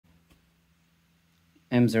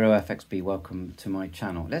M0FXB, welcome to my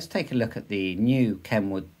channel. Let's take a look at the new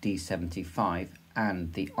KENWOOD D75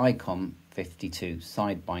 and the ICOM 52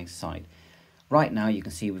 side by side. Right now you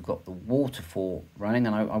can see we've got the waterfall running,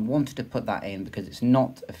 and I wanted to put that in because it's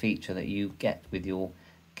not a feature that you get with your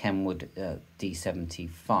KENWOOD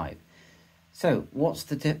D75. So what's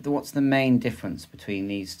the main difference between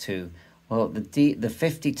these two? Well, the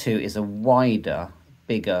 52 is a wider,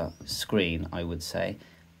 bigger screen, I would say,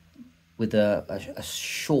 with a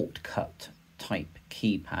shortcut type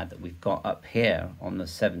keypad that we've got up here on the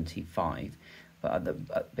 75,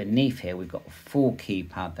 but beneath here we've got a full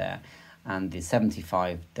keypad there, and the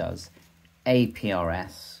 75 does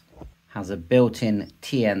APRS, has a built-in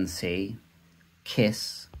TNC,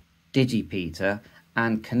 KISS, digipeater,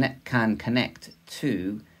 and can connect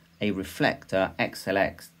to a reflector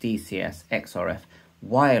XLX DCS XRF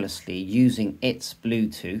wirelessly using its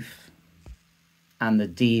Bluetooth and the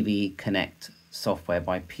DV Connect software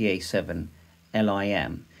by PA7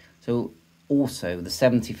 LIM. So also the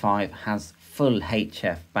 75 has full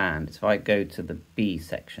HF band. So I go to the B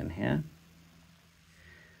section here,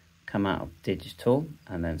 come out of digital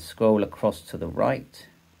and then scroll across to the right.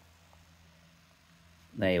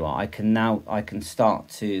 There you are. I can start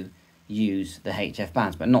to use the HF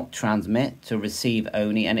bands, but not transmit, to receive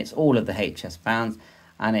only, and it's all of the HS bands,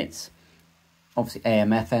 and it's obviously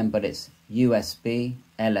AM FM, but it's USB,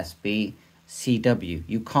 LSB, CW.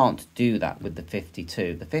 You can't do that with the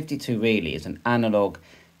 52. The 52 really is an analog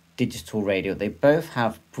digital radio. They both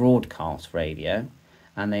have broadcast radio,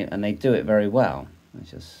 and they do it very well.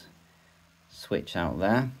 Let's just switch out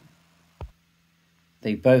there.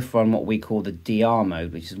 They both run what we call the DR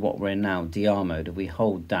mode, which is what we're in now, DR mode. If we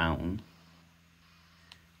hold down,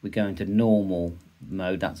 we go into normal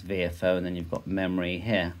mode, that's VFO, and then you've got memory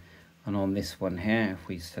here. And on this one here, if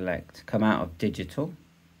we select, come out of digital,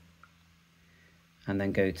 and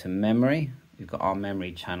then go to memory, we've got our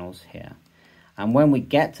memory channels here. And when we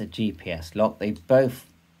get to GPS lock, they both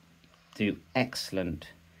do excellent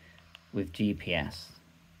with GPS.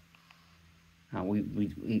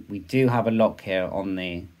 We do have a lock here on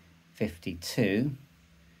the 52,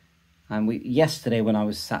 and yesterday when I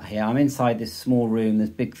was sat here, I'm inside this small room, there's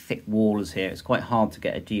big thick walls here, it's quite hard to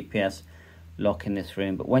get a GPS lock in this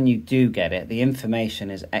room, but when you do get it, the information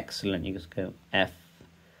is excellent. You just go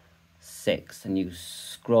F6 and you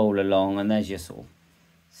scroll along, and there's your sort of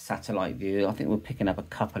satellite view. I think we're picking up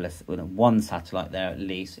one satellite there at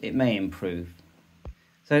least. It may improve.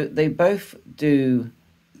 So they both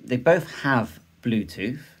have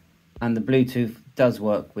Bluetooth, and the Bluetooth does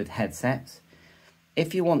work with headsets.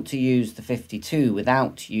 If you want to use the 52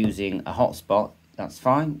 without using a hotspot, that's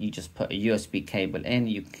fine. You just put a USB cable in.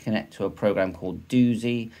 You can connect to a program called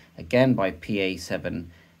Doozy, again by PA7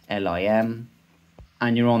 LIM,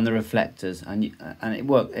 and you're on the reflectors, and it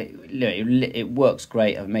works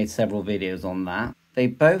great. I've made several videos on that. They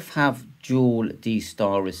both have dual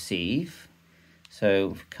D-Star receive.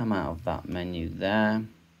 So if we come out of that menu there,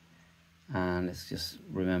 and let's just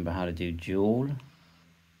remember how to do dual.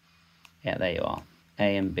 Yeah, there you are,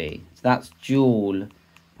 A and B. So that's dual.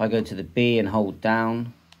 If I go to the B and hold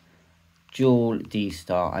down, dual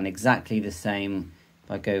D-Star, and exactly the same.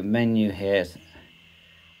 If I go menu here,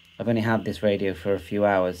 I've only had this radio for a few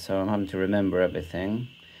hours, so I'm having to remember everything.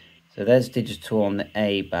 So there's digital on the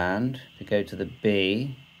A band. If we go to the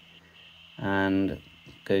B and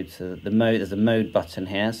go to the mode, there's a mode button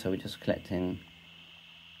here, so we're just collecting.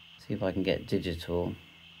 See if I can get digital.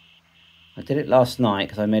 I did it last night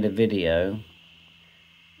because I made a video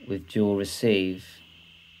with dual receive.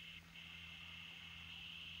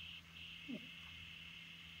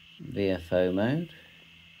 VFO mode,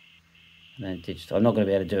 and then digital. I'm not going to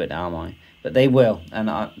be able to do it now, am I? But they will. And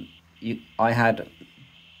I had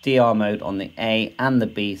DR mode on the A and the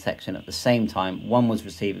B section at the same time. One was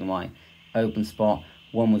receiving my open spot,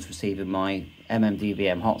 one was receiving my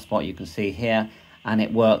MMDVM hotspot, you can see here, and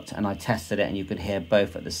it worked, and I tested it, and you could hear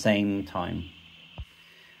both at the same time.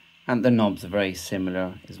 And the knobs are very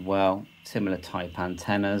similar as well, similar type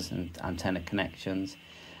antennas and antenna connections.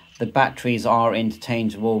 The batteries are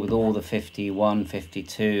interchangeable with all the 51,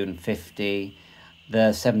 52 and 50.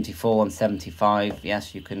 The 74 and 75,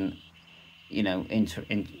 yes, you can, you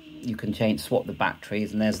can swap the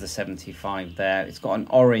batteries, and there's the 75 there. It's got an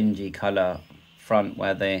orangey colour front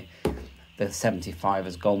where the 75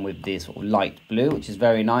 has gone with this sort of light blue, which is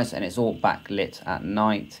very nice, and it's all backlit at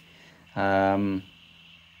night.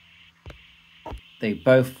 They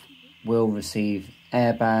both will receive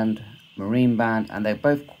airband, marine band, and they're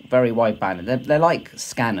both very wide banded. They're like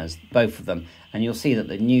scanners, both of them, and you'll see that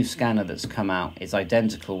the new scanner that's come out is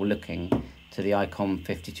identical looking to the ICOM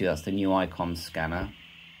 52. That's the new ICOM scanner.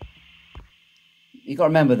 you've got to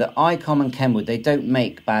remember that ICOM and KENWOOD, they don't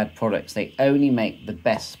make bad products. They only make the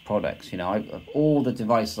best products. You know, of all the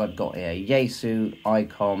devices I've got here, Yaesu,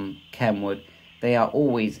 ICOM, KENWOOD, they are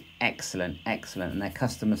always excellent, and their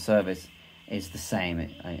customer service is the same,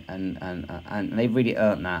 and they've really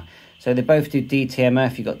earned that. So they both do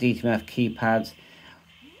DTMF. You've got DTMF keypads.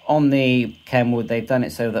 On the KENWOOD, they've done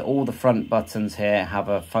it so that all the front buttons here have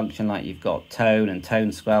a function like you've got tone and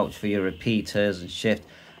tone squelch for your repeaters and shift,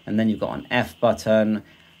 and then you've got an F button.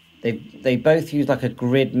 They both use like a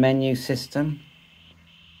grid menu system.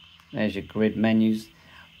 There's your grid menus.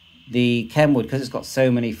 The KENWOOD, because it's got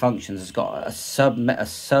so many functions, it's got a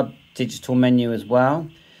sub digital menu as well.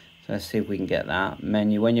 So let's see if we can get that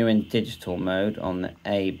menu. When you're in digital mode on the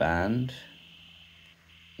A band,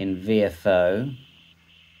 in VFO,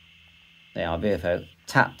 they are VFO,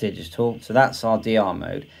 tap digital. So that's our DR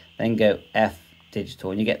mode. Then go F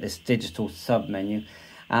digital, and you get this digital sub menu.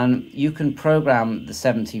 And you can program the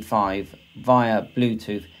 75 via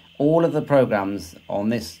Bluetooth. All of the programs on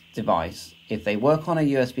this device, if they work on a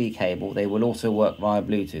USB cable, they will also work via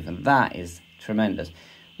Bluetooth, and that is tremendous.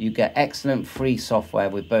 You get excellent free software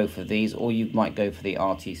with both of these, or you might go for the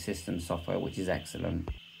RT System software, which is excellent.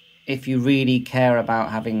 If you really care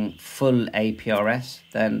about having full APRS,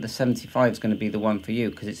 then the 75 is going to be the one for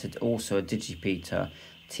you, because it's also a digipeater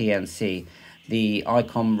TNC. The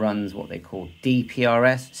ICOM runs what they call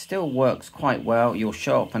DPRS. Still works quite well. You'll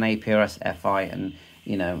show up an APRS FI, and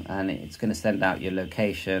and it's going to send out your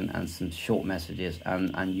location and some short messages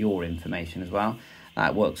and your information as well.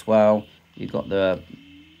 That works well. You've got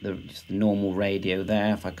just the normal radio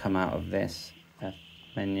there. If I come out of this F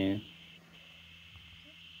menu,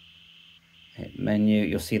 hit menu,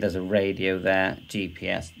 you'll see there's a radio there,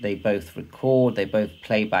 GPS. They both record, they both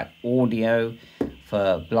play back audio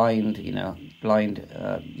for blind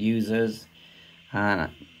users. And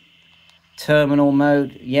terminal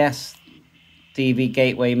mode, yes. DV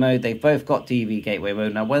gateway mode, they've both got DV gateway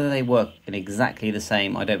mode. Now, whether they work in exactly the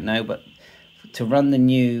same, I don't know, but to run the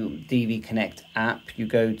new DV Connect app, you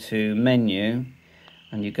go to menu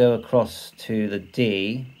and you go across to the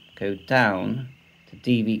D, go down to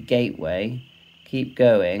DV gateway, keep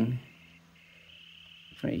going.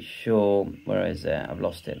 Pretty sure, where is it? I've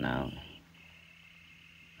lost it now.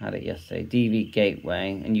 Had it yesterday. DV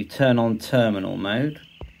gateway, and you turn on terminal mode.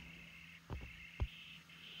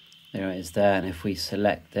 There it is there, and if we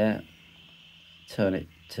select it, turn it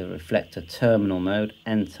to reflect a terminal mode,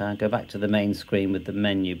 enter, go back to the main screen with the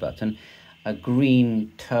menu button, a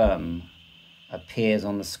green term appears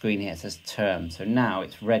on the screen here. It says term. So now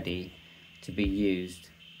it's ready to be used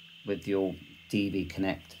with your DV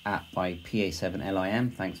Connect app by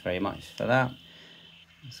PA7LIM. Thanks very much for that.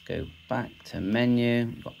 Let's go back to menu.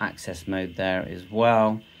 We've got access mode there as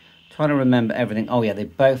well. Trying to remember everything. Oh yeah, they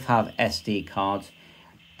both have SD cards.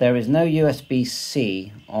 There is no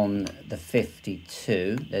USB-C on the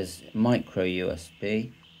 52. There's micro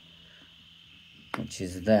USB, which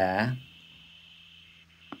is there.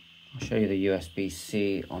 I'll show you the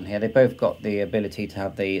USB-C on here. They both got the ability to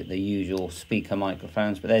have the usual speaker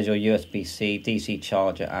microphones, but there's your USB-C, DC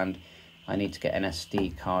charger, and I need to get an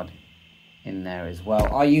SD card in there as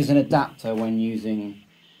well. I use an adapter when using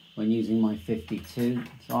my 52,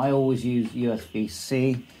 so I always use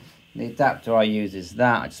USB-C. The adapter I use is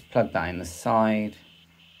that. I just plug that in the side.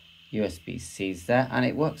 USB-C's there, and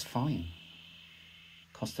it works fine.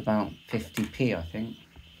 Cost about 50p, I think.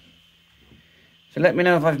 So let me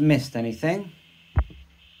know if I've missed anything.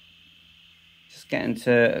 Just getting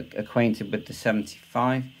acquainted with the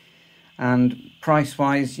 75. And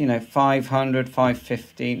price-wise, 500,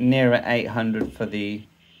 550, nearer 800 for the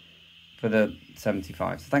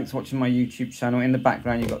 75. So thanks for watching my YouTube channel. In the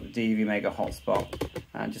background, you've got the DV Mega hotspot.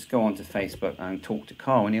 And just go on to Facebook and talk to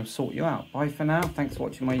Carl, and he'll sort you out. Bye for now. Thanks for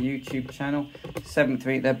watching my YouTube channel.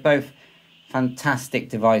 73. They're both fantastic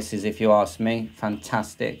devices, if you ask me.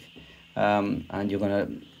 Fantastic. And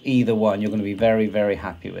either one, you're going to be very, very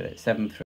happy with it. 73.